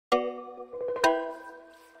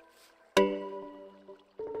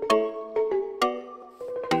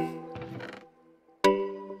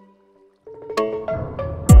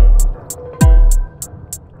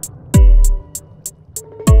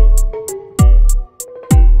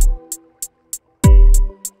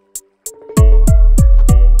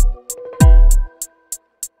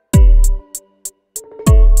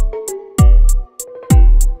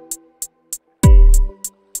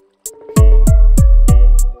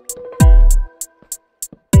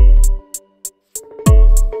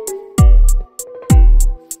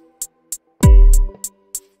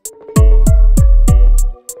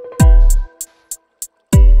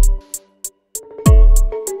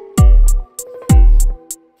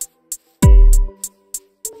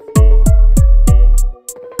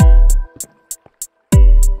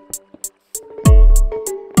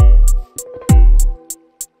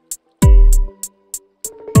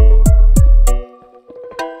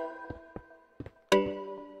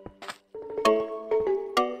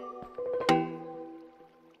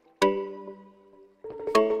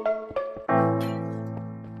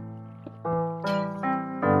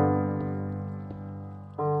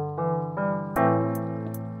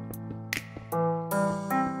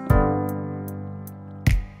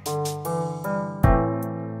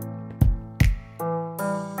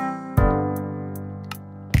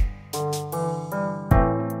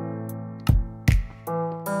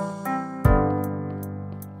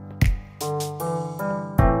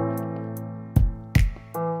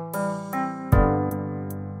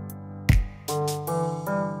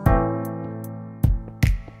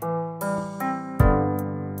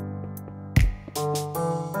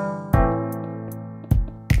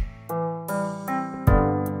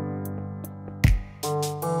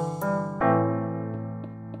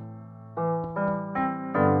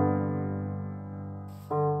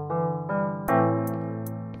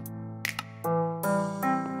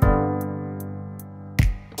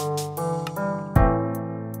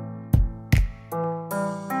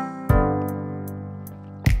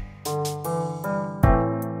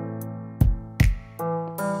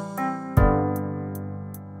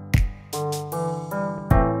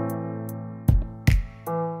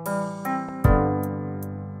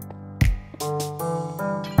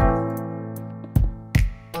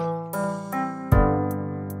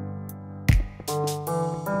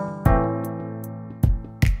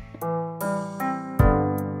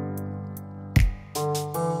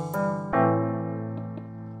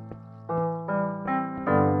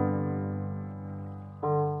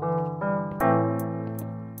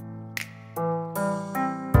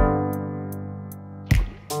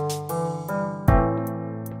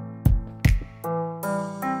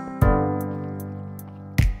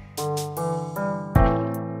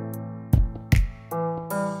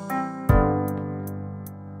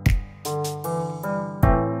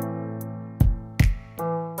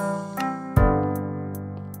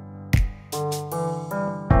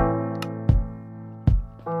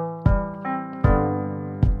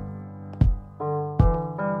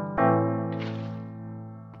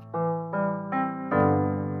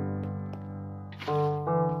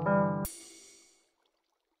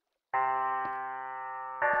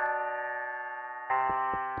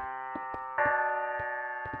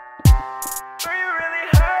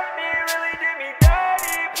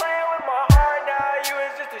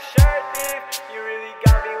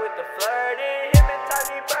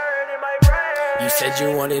You said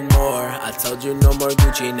you wanted more, I told you no more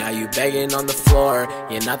Gucci, now you begging on the floor.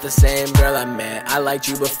 You're not the same girl I met, I liked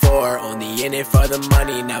you before. Only in it for the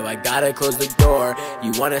money, now I gotta close the door.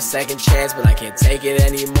 You want a second chance, but I can't take it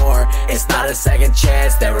anymore. It's not a second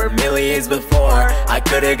chance, there were millions before. I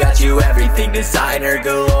could've got you everything, designer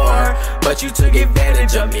galore, but you took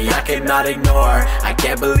advantage of me, I cannot ignore. I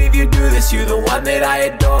can't believe you do this, you the one that I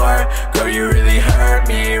adore. Girl, you really hurt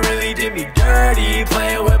me, really did me dirty,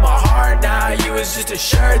 playing with my heart now, you was just a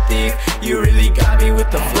shirt thief. You really got me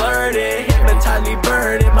with the flirting, hypnotized me,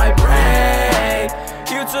 burned in my brain.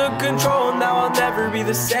 You took control, now I'll never be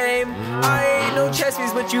the same. I ain't no chess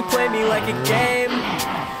piece, but you play me like a game.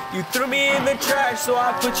 You threw me in the trash, so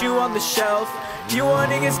I put you on the shelf. You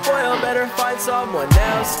wanna get spoiled, better find someone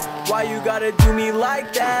else. Why you gotta do me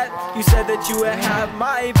like that? You said that you would have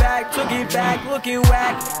my back, took it back, looking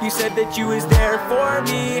whack. You said that you was there for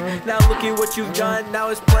me, now look at what you've done, now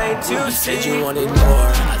it's plain to see. You said you wanted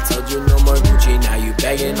more, I told you no more Gucci, now you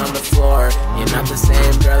begging on the floor. You're not the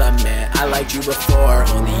same girl I met, I liked you before.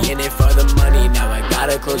 Only in it for the money, now I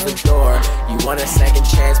gotta close the door. You want a second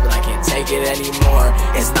chance, but I can't take it anymore.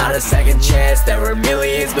 It's not a second chance, there were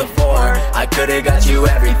millions before. I could've got you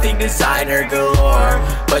everything, designer galore,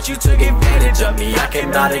 but you took advantage of me, I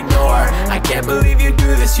cannot ignore. I can't believe you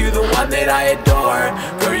do this, you the one that I adore.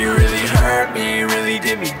 Girl, you really hurt me, really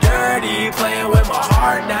did me dirty, playing with my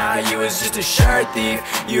heart now, you was just a shirt thief.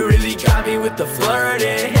 You really got me with the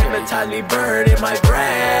flirting, hypnotized me, burned in my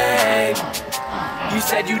brain. You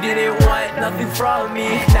said you didn't want nothing from me,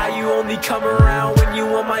 now you only come around when you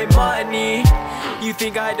want my money. You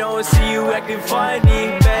think I don't see you acting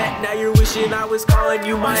funny, bet now you're wishing I was calling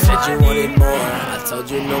you my honey. You said you wanted more, I told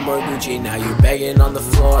you no more Gucci, now you begging on the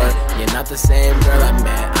floor. You're not the same girl I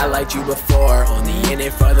met, I liked you before. Only in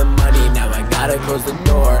it for the money, now I gotta close the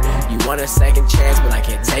door. You want a second chance, but I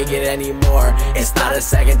can't take it anymore. It's not a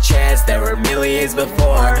second chance, there were millions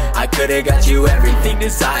before. I could've got you everything,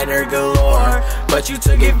 designer galore, but you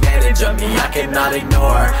took advantage of me, I cannot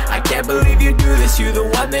ignore. I can't believe you do this, you the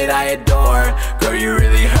one that I adore. Girl, you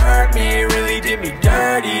really hurt me, really did me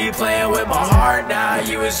dirty, playing with my heart now,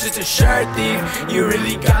 you was just a shirt thief. You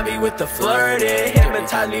really got me with the flirting,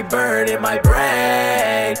 hypnotized me, burned in my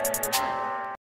brain.